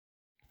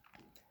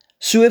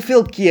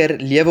Soveel keer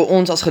lewe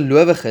ons as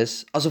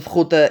gelowiges asof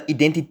God 'n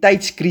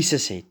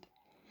identiteitskrisis het.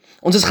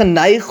 Ons is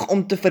geneig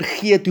om te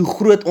vergeet hoe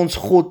groot ons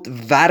God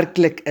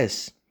werklik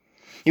is.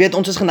 Jy weet,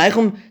 ons is geneig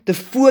om te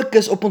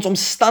fokus op ons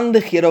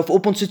omstandighede of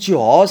op ons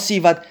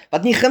situasie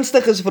wat nie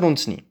gunstig is vir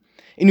ons nie.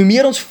 En hoe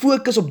meer ons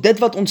fokus op dit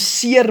wat ons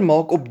seer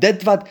maak, op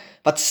dit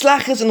wat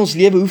sleg is in ons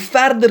lewe, hoe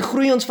verder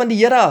groei ons van die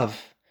Here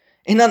af.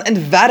 En dan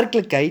in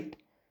werklikheid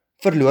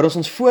verloor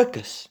ons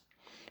fokus.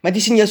 Maar jy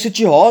sien, jou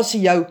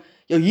situasie, jou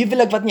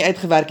huwelik wat nie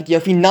uitgewerk het,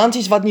 jou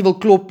finansies wat nie wil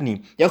klop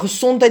nie, jou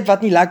gesondheid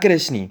wat nie lekker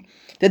is nie.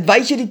 Dit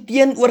wys jou die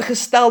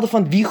teenoorgestelde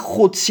van wie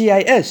God sê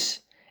hy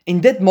is. En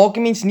dit maak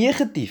 'n mens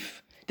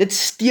negatief. Dit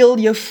steel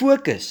jou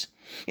fokus.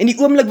 En die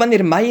oomblik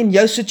wanneer my en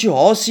jou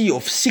situasie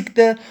of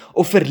siekte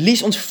of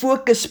verlies ons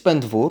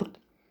fokuspunt word,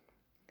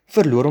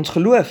 verloor ons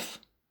geloof.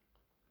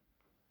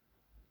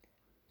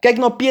 Kyk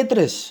na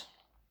Petrus.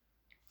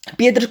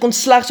 Petrus kon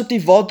slegs op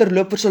die water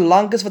loop vir so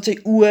lank as wat sy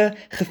oë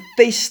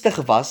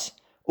gefestig was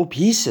op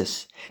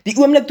Jesus. Die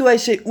oomblik toe hy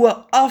sy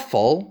oë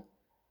afhaal,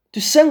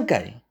 toe sink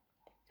hy.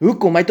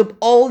 Hoekom? Hy het op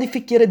al die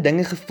verkeerde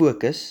dinge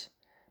gefokus,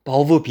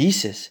 behalwe op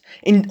Jesus.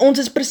 En ons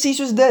is presies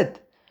soos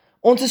dit.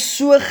 Ons is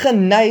so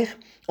geneig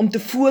om te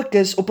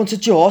fokus op ons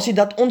situasie,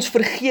 dat ons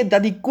vergeet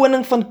dat die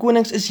koning van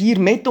konings is hier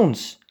met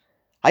ons.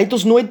 Hy het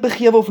ons nooit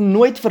begewe of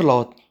nooit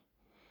verlaat nie.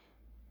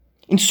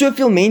 En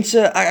soveel mense,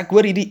 ek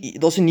hoor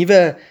daar's 'n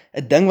nuwe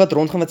ding wat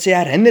rondgaan wat sê,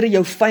 herinner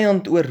jou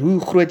vyand oor hoe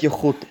groot jou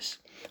God is.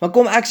 Maar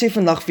kom ek sê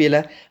vandag vir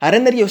julle,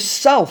 herinner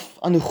jouself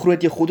aan hoe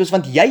groot jou God is,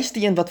 want jy's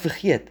die een wat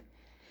vergeet.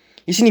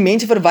 Jy sien, die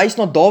mense verwys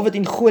na Dawid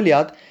en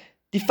Goliat.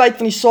 Die feit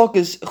van die saak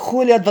is,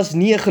 Goliat was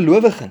nie 'n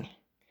gelowige nie.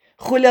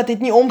 Goliat het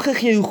nie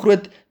omgegee hoe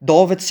groot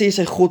Dawid sê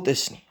sy God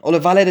is nie,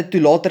 alhoewel hy dit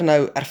toe later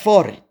nou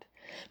ervaar het.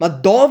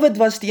 Maar Dawid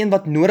was die een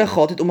wat nodig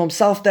gehad het om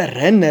homself te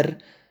herinner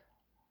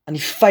aan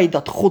die feit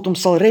dat God hom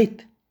sal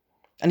red.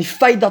 Aan die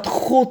feit dat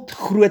God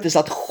groot is,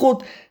 dat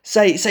God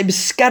sy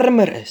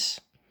beskermer is.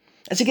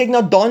 As ek kyk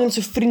na Daniel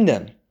se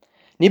vriende,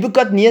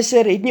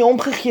 Nebukadneser het nie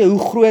omgegee hoe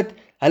groot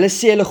hulle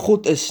sê hulle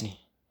God is nie.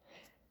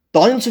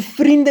 Daniel se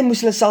vriende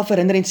moes hulle self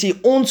herinner en sê,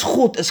 ons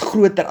God is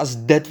groter as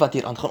dit wat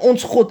hier aangaan.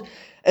 Ons God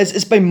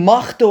is by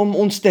magte om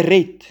ons te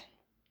red.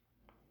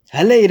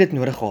 Hulle het dit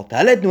nodig gehad.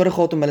 Hulle het nodig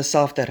gehad om hulle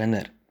self te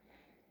herinner.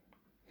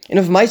 En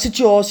of my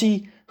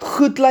situasie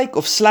goed lyk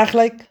of sleg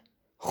lyk,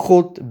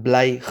 God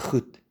bly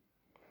goed.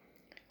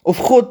 Of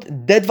God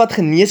dit wat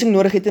genesing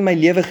nodig het in my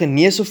lewe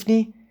genees of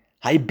nie,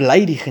 hy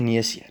bly die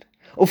geneesheer.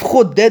 Of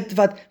God dit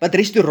wat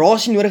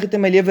restaurasie nodig het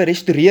in my lewe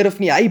restoreer of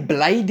nie, hy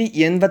bly die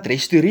een wat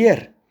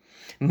restoreer.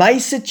 My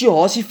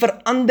situasie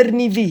verander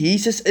nie wie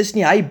Jesus is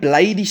nie, hy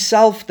bly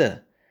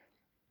dieselfde.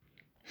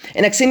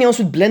 En ek sê nie ons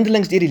moet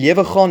blindelings deur die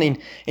lewe gaan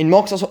en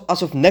maak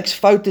asof niks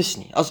fout is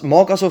nie.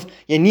 Maak asof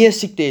jy nie 'n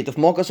siekte het, of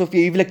maak asof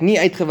jy huwelik nie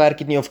uitgewerk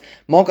het nie, of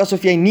maak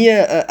asof jy nie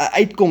 'n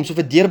uitkoms of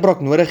 'n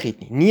deurbraak nodig het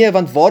nie. Nee,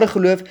 want ware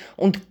geloof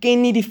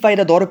ontken nie die feit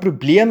dat daar 'n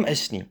probleem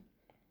is nie.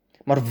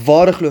 Maar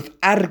ware geloof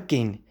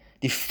erken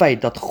die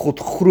feit dat God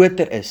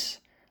groter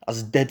is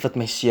as dit wat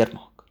my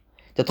seermaak.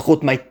 Dat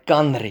God my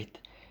kan red.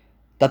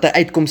 Dat hy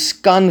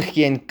uitkoms kan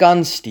gee en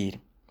kan stuur.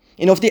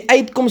 En of die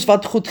uitkoms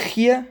wat God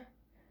gee,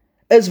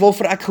 is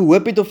waarvoor ek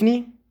gehoop het of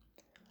nie,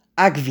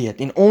 ek weet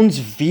en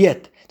ons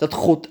weet dat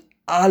God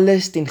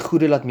alles ten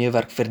goeie laat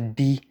meewerk vir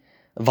die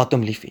wat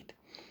hom liefhet.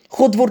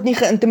 God word nie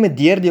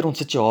geïntimideer deur ons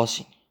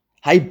situasie nie.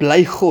 Hy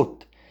bly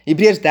God.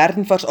 Hebreërs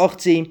 13 vers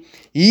 8 sê,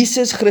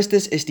 Jesus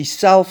Christus is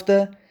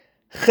dieselfde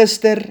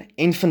gister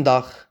en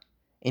vandag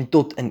en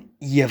tot in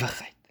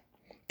ewigheid.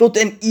 Tot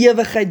in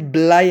ewigheid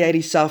bly hy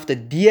dieselfde.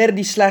 Deur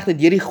die slegte,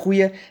 deur die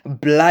goeie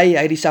bly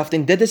hy dieselfde.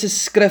 En dit is 'n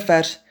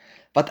skrifvers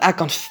wat ek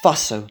kan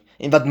vashou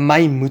en wat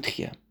my moed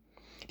gee.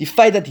 Die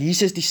feit dat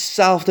Jesus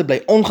dieselfde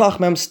bly, ongeag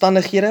my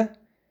omstandighede,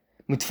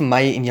 moet vir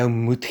my en jou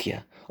moed gee,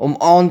 om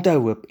aan te hou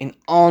hoop en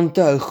aan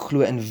te hou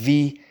glo in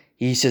wie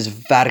Jesus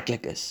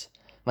werklik is,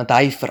 want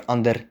hy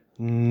verander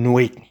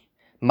nooit nie.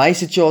 My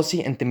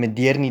situasie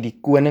intimideer nie die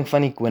koning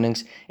van die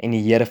konings en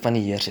die Here van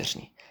die heersers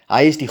nie.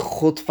 Hy is die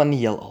God van die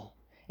heelal,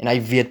 en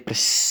hy weet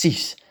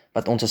presies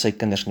wat ons as sy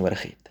kinders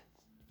nodig het.